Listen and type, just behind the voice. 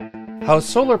How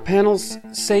solar panels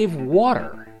save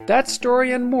water. That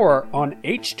story and more on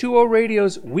H2O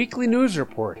Radio's weekly news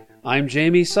report. I'm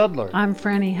Jamie Sudler. I'm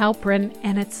Franny Halprin,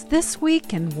 and it's This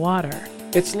Week in Water.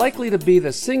 It's likely to be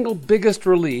the single biggest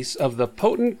release of the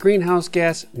potent greenhouse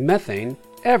gas methane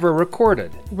ever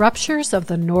recorded. Ruptures of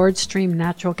the Nord Stream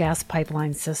natural gas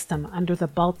pipeline system under the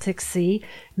Baltic Sea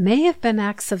may have been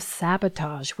acts of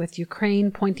sabotage, with Ukraine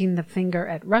pointing the finger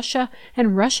at Russia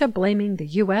and Russia blaming the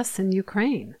U.S. and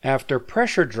Ukraine. After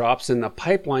pressure drops in the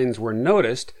pipelines were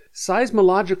noticed,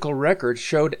 seismological records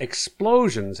showed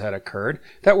explosions had occurred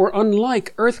that were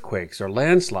unlike earthquakes or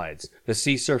landslides. The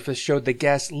sea surface showed the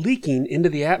gas leaking into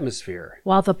the atmosphere.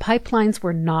 While the pipelines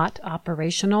were not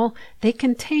operational, they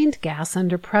contained gas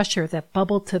under pressure that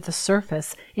bubbled to the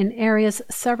surface in areas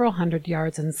several hundred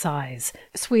yards in size.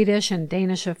 Swedish and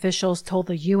Danish officials told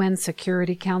the UN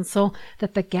Security Council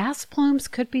that the gas plumes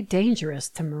could be dangerous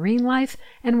to marine life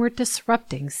and were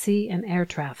disrupting sea and air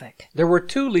traffic. There were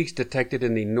 2 leaks detected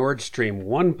in the Nord Stream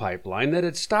 1 pipeline that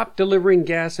had stopped delivering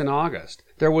gas in August.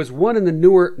 There was one in the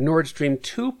newer Nord Stream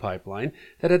 2 pipeline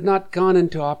that had not gone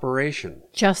into operation.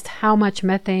 Just how much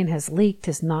methane has leaked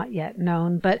is not yet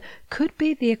known, but could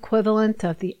be the equivalent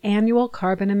of the annual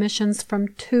carbon emissions from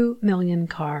 2 million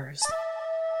cars.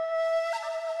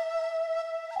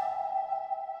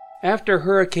 After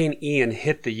Hurricane Ian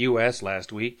hit the U.S.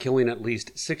 last week, killing at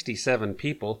least 67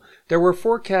 people, there were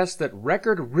forecasts that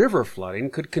record river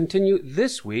flooding could continue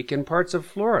this week in parts of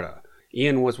Florida.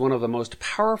 Ian was one of the most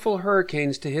powerful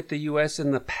hurricanes to hit the U.S.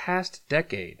 in the past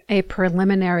decade. A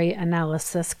preliminary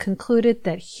analysis concluded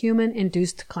that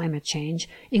human-induced climate change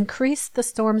increased the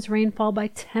storm's rainfall by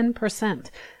 10%,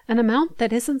 an amount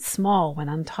that isn't small when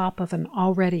on top of an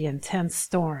already intense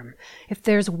storm. If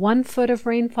there's 1 foot of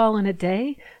rainfall in a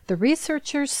day, the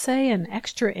researchers say an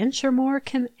extra inch or more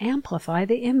can amplify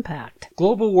the impact.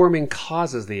 Global warming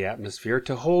causes the atmosphere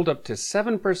to hold up to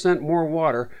 7% more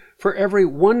water for every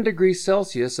 1 degree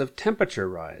Celsius of temperature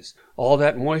rise. All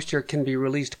that moisture can be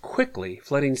released quickly,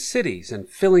 flooding cities and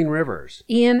filling rivers.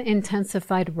 Ian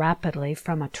intensified rapidly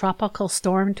from a tropical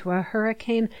storm to a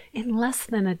hurricane in less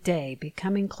than a day,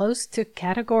 becoming close to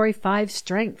Category 5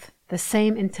 strength. The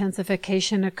same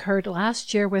intensification occurred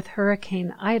last year with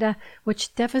Hurricane Ida,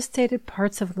 which devastated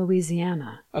parts of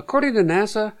Louisiana. According to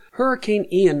NASA, Hurricane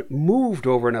Ian moved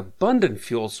over an abundant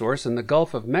fuel source in the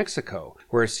Gulf of Mexico,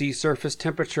 where sea surface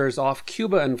temperatures off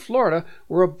Cuba and Florida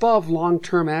were above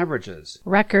long-term averages.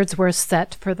 Records were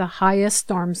set for the highest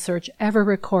storm surge ever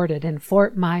recorded in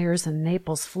Fort Myers and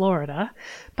Naples, Florida.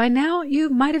 By now, you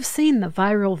might have seen the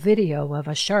viral video of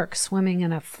a shark swimming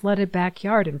in a flooded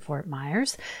backyard in Fort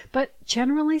Myers, but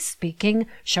generally speaking,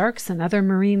 sharks and other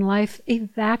marine life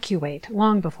evacuate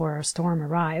long before a storm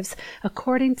arrives,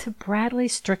 according to Bradley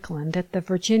Strickland at the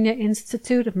Virginia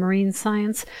Institute of Marine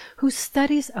Science, who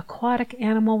studies aquatic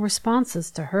animal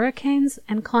responses to hurricanes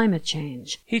and climate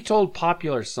change. He told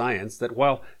Popular Science that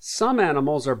while some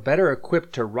animals are better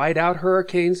equipped to ride out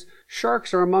hurricanes,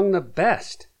 sharks are among the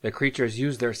best. The creatures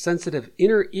use their sensitive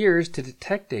inner ears to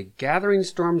detect a gathering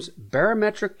storm's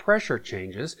barometric pressure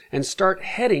changes and start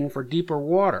heading for deeper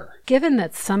water. Given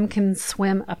that some can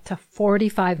swim up to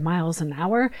 45 miles an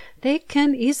hour, they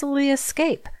can easily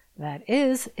escape. That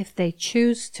is, if they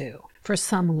choose to. For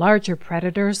some larger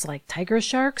predators like tiger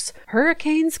sharks,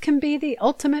 hurricanes can be the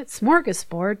ultimate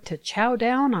smorgasbord to chow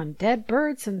down on dead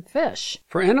birds and fish.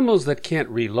 For animals that can't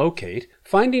relocate,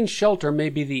 finding shelter may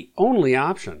be the only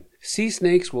option. Sea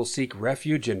snakes will seek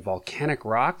refuge in volcanic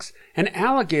rocks, and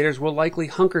alligators will likely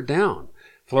hunker down.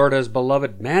 Florida's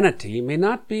beloved manatee may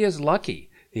not be as lucky.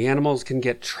 The animals can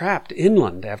get trapped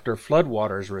inland after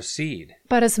floodwaters recede.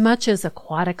 But as much as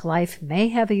aquatic life may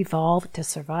have evolved to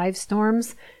survive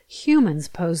storms, humans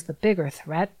pose the bigger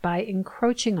threat by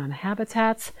encroaching on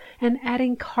habitats and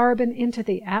adding carbon into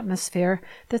the atmosphere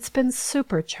that's been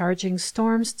supercharging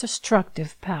storms'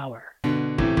 destructive power.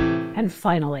 And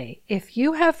finally, if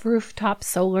you have rooftop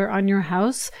solar on your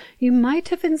house, you might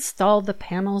have installed the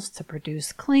panels to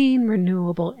produce clean,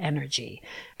 renewable energy.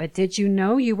 But did you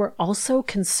know you were also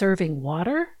conserving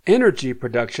water? Energy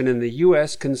production in the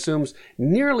U.S. consumes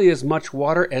nearly as much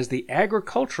water as the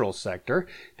agricultural sector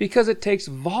because it takes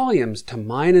volumes to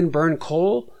mine and burn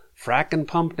coal, frack and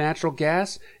pump natural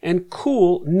gas, and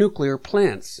cool nuclear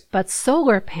plants. But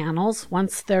solar panels,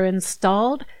 once they're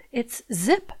installed, it's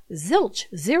zip,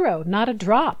 zilch, zero, not a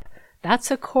drop.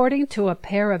 That's according to a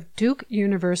pair of Duke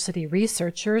University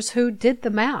researchers who did the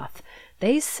math.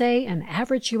 They say an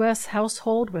average U.S.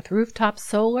 household with rooftop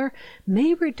solar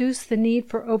may reduce the need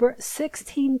for over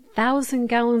 16,000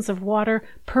 gallons of water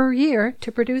per year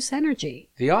to produce energy.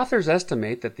 The authors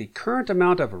estimate that the current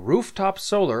amount of rooftop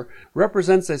solar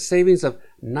represents a savings of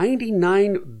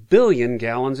 99 billion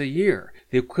gallons a year,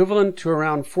 the equivalent to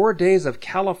around 4 days of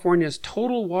California's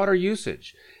total water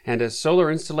usage. And as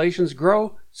solar installations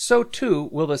grow, so too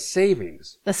will the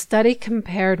savings. The study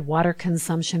compared water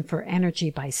consumption for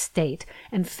energy by state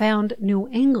and found New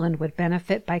England would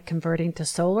benefit by converting to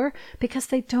solar because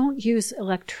they don't use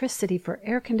electricity for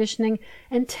air conditioning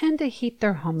and tend to heat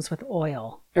their homes with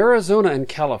oil. Arizona and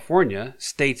California,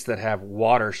 states that have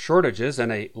water shortages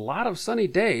and a lot of sunny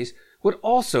days, would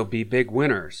also be big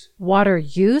winners. Water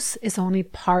use is only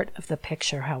part of the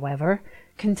picture, however.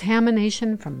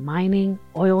 Contamination from mining,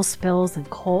 oil spills, and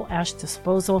coal ash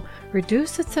disposal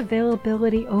reduce its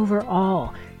availability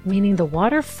overall, meaning the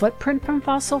water footprint from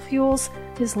fossil fuels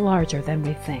is larger than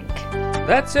we think.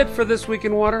 That's it for This Week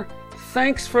in Water.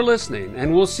 Thanks for listening,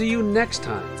 and we'll see you next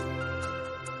time.